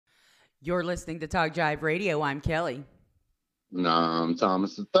You're listening to Talk Jive Radio. I'm Kelly. Nah, I'm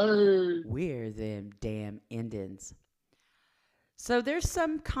Thomas the Third. We're them damn Indians. So there's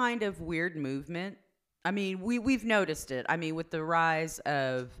some kind of weird movement. I mean, we've noticed it. I mean, with the rise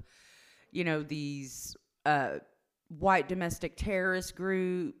of, these white domestic terrorist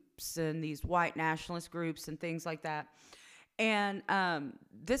groups and these white nationalist groups and things like that. And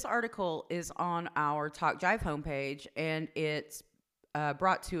this article is on our Talk Jive homepage, and it's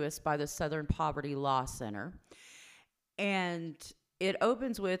brought to us by the Southern Poverty Law Center. And it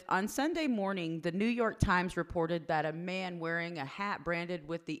opens with, on Sunday morning, the New York Times reported that a man wearing a hat branded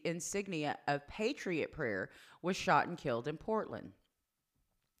with the insignia of Patriot Prayer was shot and killed in Portland.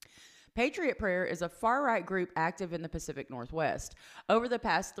 Patriot Prayer is a far-right group active in the Pacific Northwest. Over the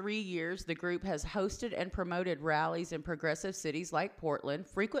past 3 years, the group has hosted and promoted rallies in progressive cities like Portland,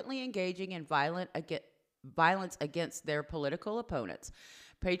 frequently engaging in violence against their political opponents.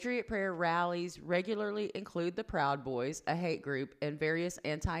 Patriot Prayer rallies regularly include the Proud Boys, a hate group, and various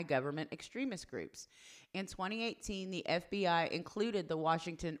anti-government extremist groups. In 2018, the FBI included the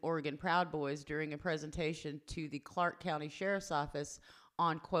Washington, Oregon Proud Boys during a presentation to the Clark County Sheriff's Office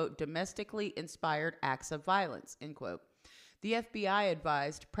on, quote, domestically inspired acts of violence, end quote. The FBI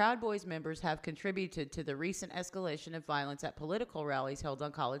advised Proud Boys members have contributed to the recent escalation of violence at political rallies held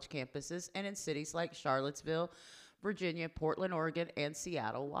on college campuses and in cities like Charlottesville, Virginia, Portland, Oregon, and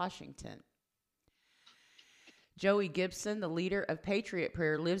Seattle, Washington. Joey Gibson, the leader of Patriot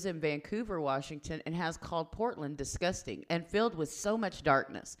Prayer, lives in Vancouver, Washington, and has called Portland disgusting and filled with so much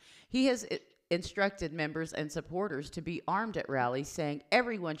darkness. He has instructed members and supporters to be armed at rallies, saying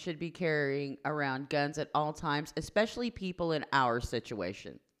everyone should be carrying around guns at all times, especially people in our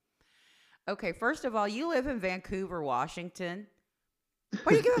situation. Okay, first of all, you live in Vancouver, Washington.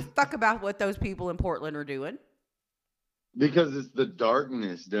 What do you give a fuck about what those people in Portland are doing? Because it's the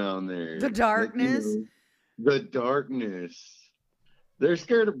darkness down there. The darkness? The darkness. They're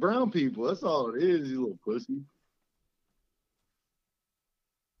scared of brown people. That's all it is, you little pussy.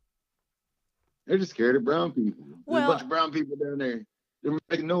 They're just scared of brown people. There's a bunch of brown people down there. They're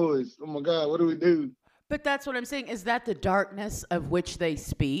making noise. Oh my God, what do we do? But that's what I'm saying. Is that the darkness of which they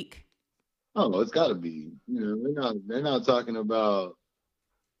speak? Oh, it's got to be. They're not talking about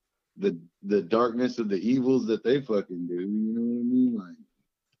the darkness of the evils that they fucking do. You know what I mean? Like,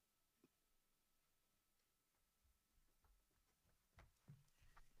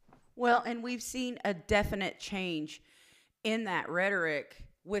 well, and we've seen a definite change in that rhetoric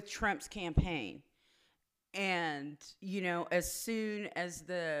with Trump's campaign. And, as soon as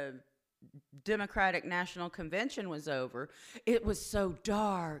the Democratic National Convention was over, it was so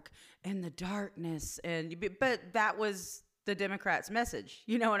dark and the darkness. But that was the Democrats' message.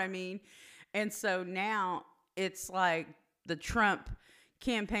 You know what I mean? And so now it's like the Trump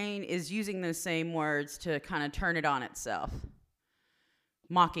campaign is using those same words to kind of turn it on itself,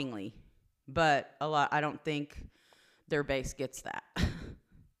 mockingly. But I don't think their base gets that.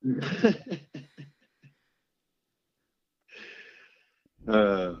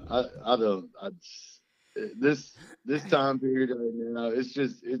 I don't. This time period right now,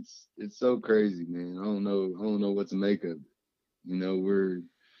 it's so crazy, man. I don't know what to make of it.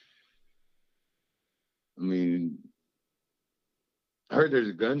 I heard there's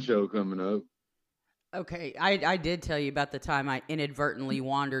a gun show coming up. Okay, I did tell you about the time I inadvertently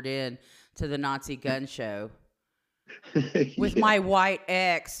wandered in to the Nazi gun show with my white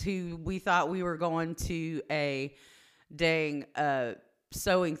ex, who we thought we were going to a dang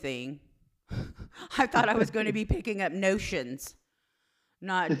sewing thing. I thought I was going to be picking up notions,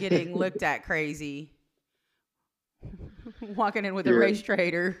 not getting looked at crazy. Walking in with a race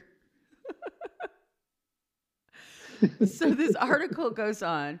trader. So this article goes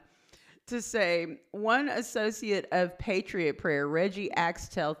on to say one associate of Patriot Prayer, Reggie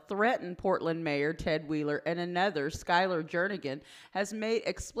Axtell, threatened Portland Mayor Ted Wheeler, and another, Skylar Jernigan, has made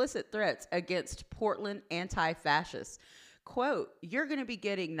explicit threats against Portland anti-fascists. Quote, you're going to be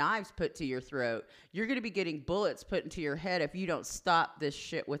getting knives put to your throat. You're going to be getting bullets put into your head if you don't stop this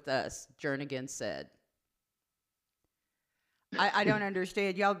shit with us, Jernigan said. I don't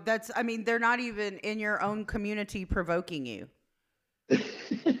understand. Y'all, they're not even in your own community provoking you.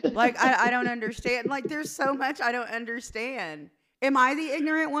 Like, I don't understand. Like, there's so much I don't understand. Am I the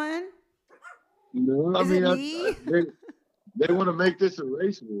ignorant one? No, Is it me? They want to make this a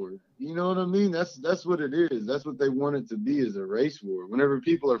race war. You know what I mean? That's what it is. That's what they want it to be, is a race war. Whenever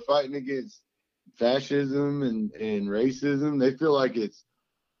people are fighting against fascism and racism, they feel like it's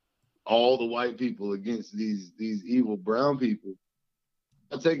all the white people against these evil brown people.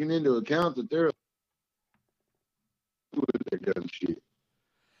 Not taking into account that they're with their gun shit.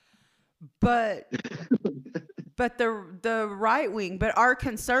 but the right wing, but our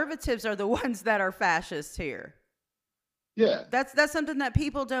conservatives are the ones that are fascist here. Yeah, That's something that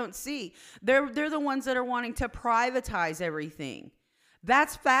people don't see. They're the ones that are wanting to privatize everything.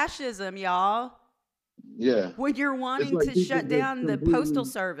 That's fascism, y'all. yeah. When you're It's wanting like to people shut just down the postal completely.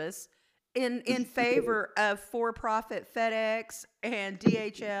 service in favor of for-profit FedEx and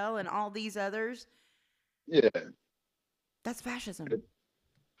DHL and all these others, Yeah, that's fascism.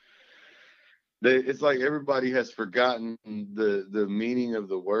 it's like everybody has forgotten the meaning of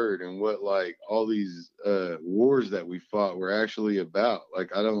the word and what like all these wars that we fought were actually about.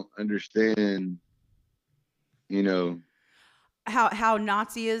 Like I don't understand, you know. How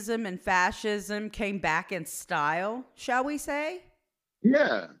Nazism and fascism came back in style, shall we say?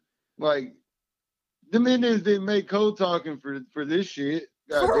 Yeah, like the Indians didn't make code talking for this shit.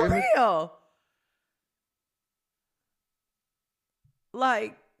 God For damn it. real.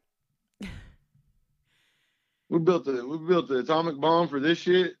 Like, We built the atomic bomb for this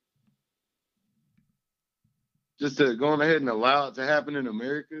shit just to go on ahead and allow it to happen in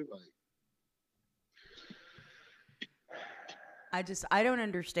America. Like I don't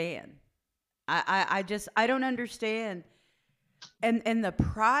understand. I don't understand. And the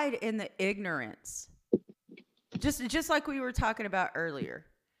pride and the ignorance. Just like we were talking about earlier.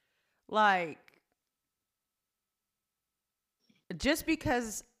 Like, just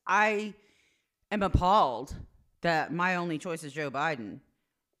because I am appalled that my only choice is Joe Biden,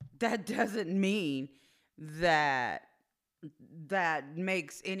 that doesn't mean that that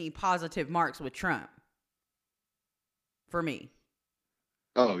makes any positive marks with Trump for me.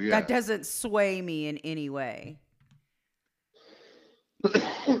 oh That yeah. doesn't sway me in any way.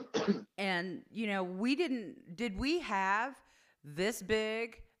 And, did we have this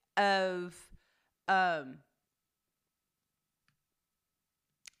big of um,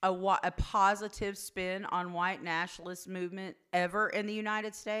 a positive spin on white nationalist movement ever in the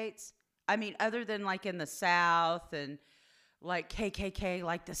United States? I mean, other than like in the South and like KKK,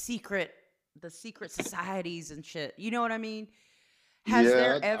 like the secret societies and shit. You know what I mean? Has Yeah,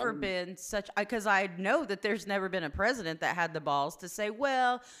 there ever been such? Because I know that there's never been a president that had the balls to say,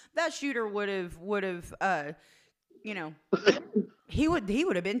 "Well, that shooter would have, you know, he would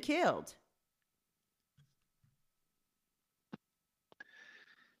have been killed."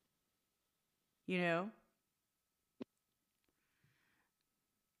 You know?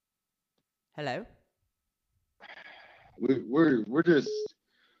 Hello. we're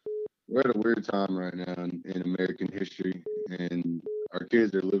at a weird time right now in American history, and our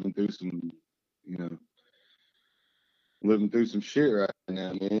kids are you know, living through some shit right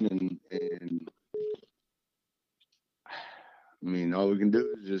now, man. And I mean, all we can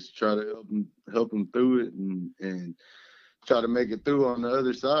do is just try to help them through it, and try to make it through on the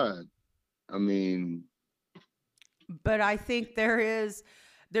other side. I mean, But I think there's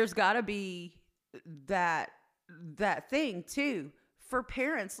got to be that that thing too for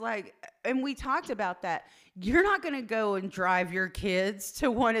parents, like, and we talked about that. You're not going to go and drive your kids to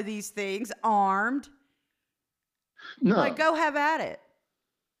one of these things armed. Like, no. go have at it.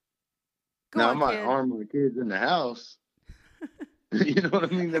 Go Now I on, might kid. arm my kids in the house. You know what I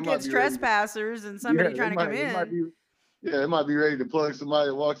mean? They might Against be ready to. trespassers and Yeah, somebody trying to come they might in. be. Yeah, they might be ready to plug somebody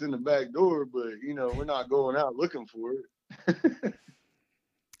that walks in the back door, but we're not going out looking for it.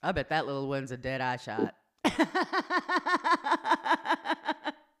 I bet that little one's a dead eye shot.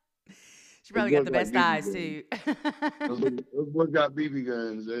 She Those probably got boys the like best BB eyes guns. too. Those boys got BB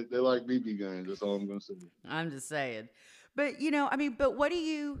guns. They like BB guns. That's all I'm gonna say. I'm just saying. But I mean, but what do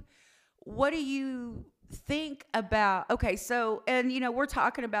you think about, okay, so, and we're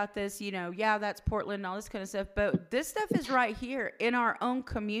talking about this, yeah, that's Portland and all this kind of stuff, but this stuff is right here in our own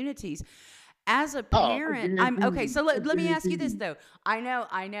communities. As a Oh, parent, I'm okay. So I let me ask guarantee you this you. though. I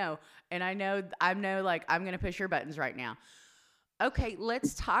know, and I know, like, I'm gonna push your buttons right now. Okay,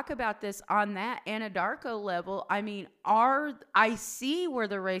 let's talk about this on that Anadarko level. I mean, I see where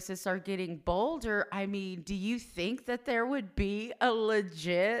the racists are getting bolder. I mean, do you think that there would be a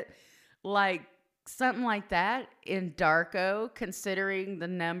legit, like, something like that in Darko, considering the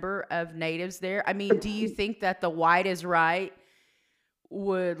number of natives there? I mean, do you think that the white is right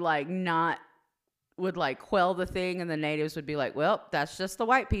would like not would like quell the thing, and the natives would be like, well, that's just the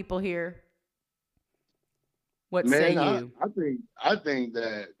white people here. What say Man, you? I think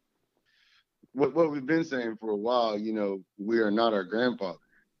that what we've been saying for a while, we are not our grandfather.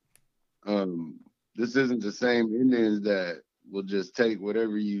 Um, this isn't the same Indians that will just take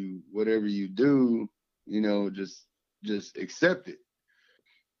whatever you do, just accept it.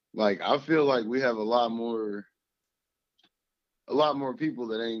 Like I feel like we have a lot more people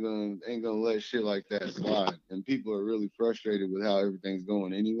that ain't gonna let shit like that slide, and people are really frustrated with how everything's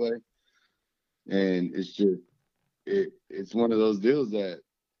going anyway. And it's just it's one of those deals that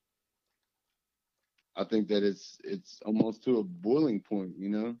I think that it's almost to a boiling point, you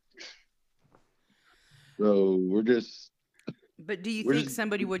know. So But do you we're think just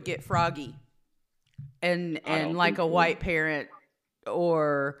somebody would get froggy and I don't like think a so. white parent,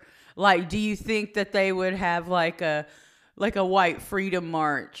 or like do you think that they would have like a white freedom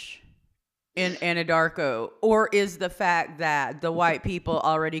march in Anadarko, or is the fact that the white people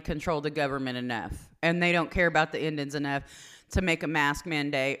already control the government enough and they don't care about the Indians enough to make a mask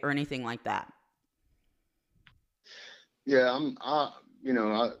mandate or anything like that? Yeah,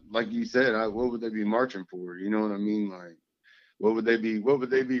 like you said, what would they be marching for? You know what I mean? Like, what would they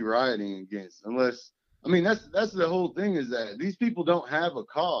be rioting against? Unless, I mean, that's the whole thing, is that these people don't have a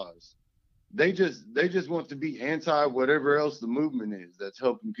cause. They just want to be anti whatever else the movement is that's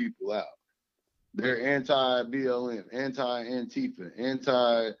helping people out. They're anti BLM, anti Antifa,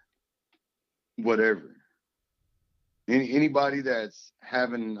 anti whatever. Anybody that's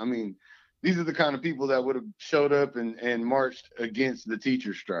having, I mean, these are the kind of people that would have showed up and marched against the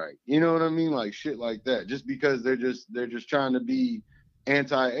teacher strike. You know what I mean? Like shit like that. Just because they're just trying to be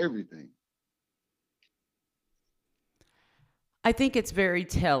anti everything. I think it's very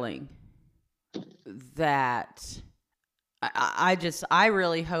telling that I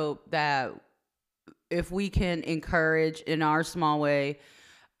really hope that if we can encourage in our small way,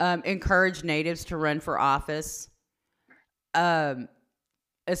 encourage natives to run for office, um,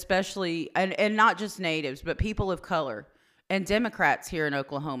 especially and not just natives, but people of color and Democrats here in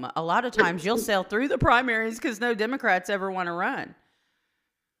Oklahoma. A lot of times you'll sail through the primaries because no Democrats ever want to run,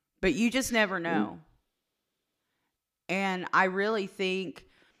 but you just never know. And I really think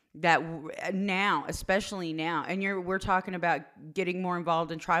that now, especially now, and we're talking about getting more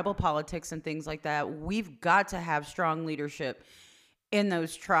involved in tribal politics and things like that. We've got to have strong leadership in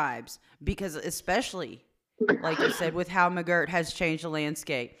those tribes because, especially like you said, with how McGirt has changed the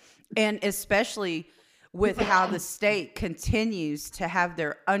landscape, and especially with how the state continues to have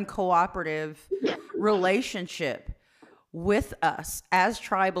their uncooperative relationship with us as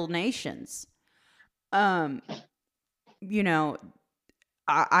tribal nations. Um, you know,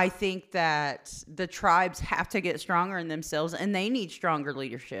 I think that the tribes have to get stronger in themselves and they need stronger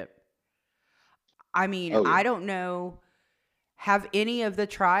leadership. I mean, Oh I yeah. don't know. Have any of the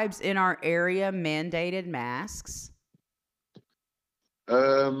tribes in our area mandated masks?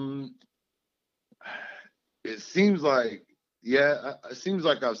 Um, it seems like, yeah, it seems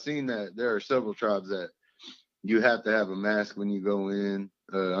like I've seen that there are several tribes that you have to have a mask when you go in.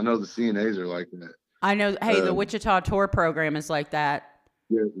 I know the CNAs are like that. I know, hey, the Um, Wichita tour program is like that.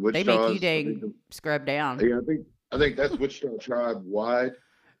 yeah, They make you Wichita's. dang scrub down. Yeah, I think that's Wichita tribe wide.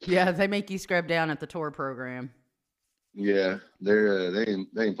 Yeah, they make you scrub down at the tour program. Yeah, they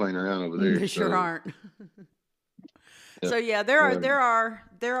ain't playing around over there. They sure So aren't. yeah, So yeah, there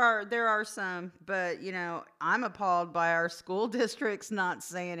are some, but I'm appalled by our school districts not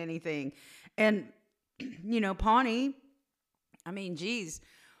saying anything. And Pawnee, I mean, geez,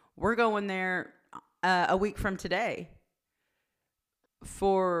 we're going there a week from today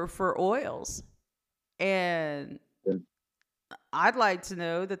for oils, and yeah. I'd like to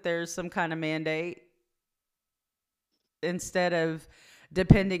know that there's some kind of mandate instead of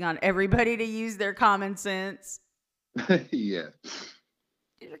depending on everybody to use their common sense. Yeah,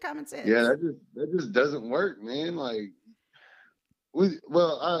 Use your common yeah. sense. That just doesn't work, man. Like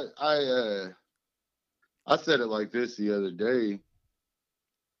well, I said it like this the other day.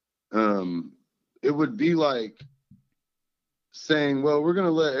 Um, it would be like saying, well, we're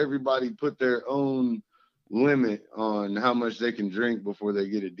gonna let everybody put their own limit on how much they can drink before they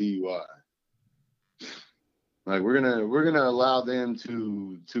get a DUI. Like we're gonna allow them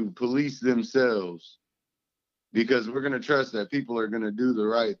to police themselves because we're gonna trust that people are gonna do the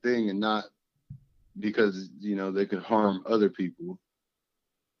right thing and not because they could harm other people.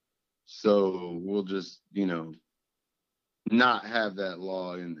 So we'll just not have that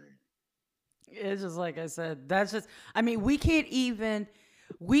law in there. It's just like I said. That's just. I mean, we can't even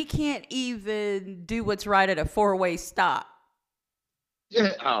do what's right at a four-way stop.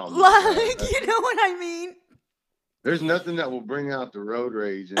 Yeah. Oh my God. Like, you know what I mean? There's nothing that will bring out the road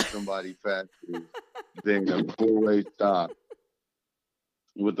rage in somebody faster than a four-way stop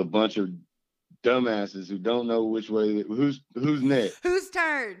with a bunch of dumbasses who don't know which way. Who's next? Whose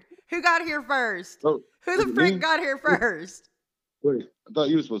turn? Who got here first? Oh, Who is the it frick me? got here first? Wait, I thought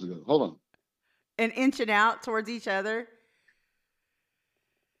you were supposed to go. Hold on. And inching out towards each other.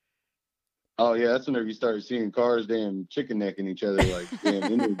 Oh yeah, that's whenever you start seeing cars damn chicken necking each other like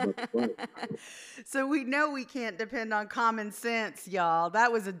damn Indians up the front. So we know we can't depend on common sense, y'all.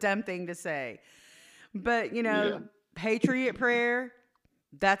 That was a dumb thing to say. But, Yeah. patriot prayer,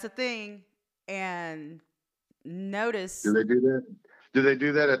 that's a thing. And Do notice they do that? Do they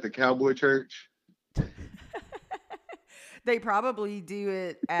do that at the cowboy church? they probably do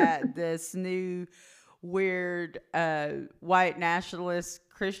it at this new weird white nationalist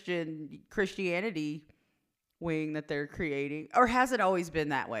Christianity wing that they're creating. Or has it always been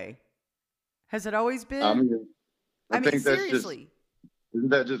that way? Has it always been? I mean, I think that's just, seriously. isn't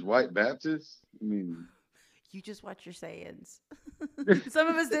that just white Baptists? I mean, You just watch your sayings. Some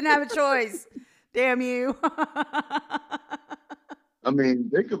of us didn't have a choice. Damn you. I mean,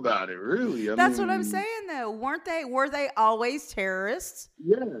 think about it, really. That's what I'm saying, though. Were they always terrorists?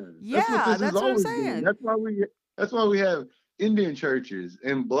 Yeah. Yeah, that's what I'm saying. That's why we have Indian churches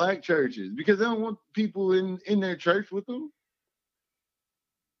and black churches, because they don't want people in their church with them.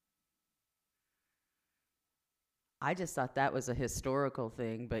 I just thought that was a historical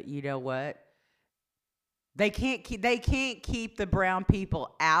thing, but you know what? They can't keep the brown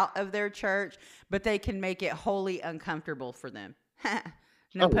people out of their church, but they can make it wholly uncomfortable for them.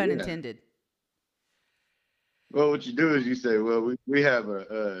 No pun intended. Well, what you do is you say, well, we have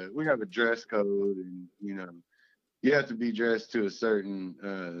a dress code, and you have to be dressed to a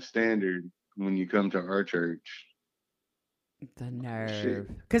certain standard when you come to our church. The nerve,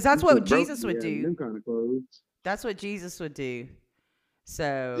 because that's what Jesus would do. Them kind of clothes. That's what Jesus would do.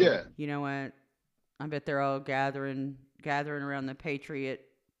 So yeah, you know what? I bet they're all gathering around the Patriot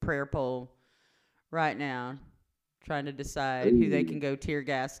prayer pole right now, trying to decide who they can go tear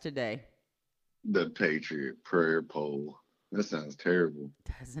gas today. The Patriot prayer pole. That sounds terrible.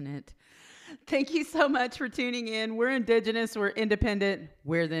 Doesn't it? Thank you so much for tuning in. We're Indigenous. We're independent.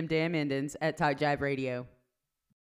 We're them damn Indians at Talk Jive Radio.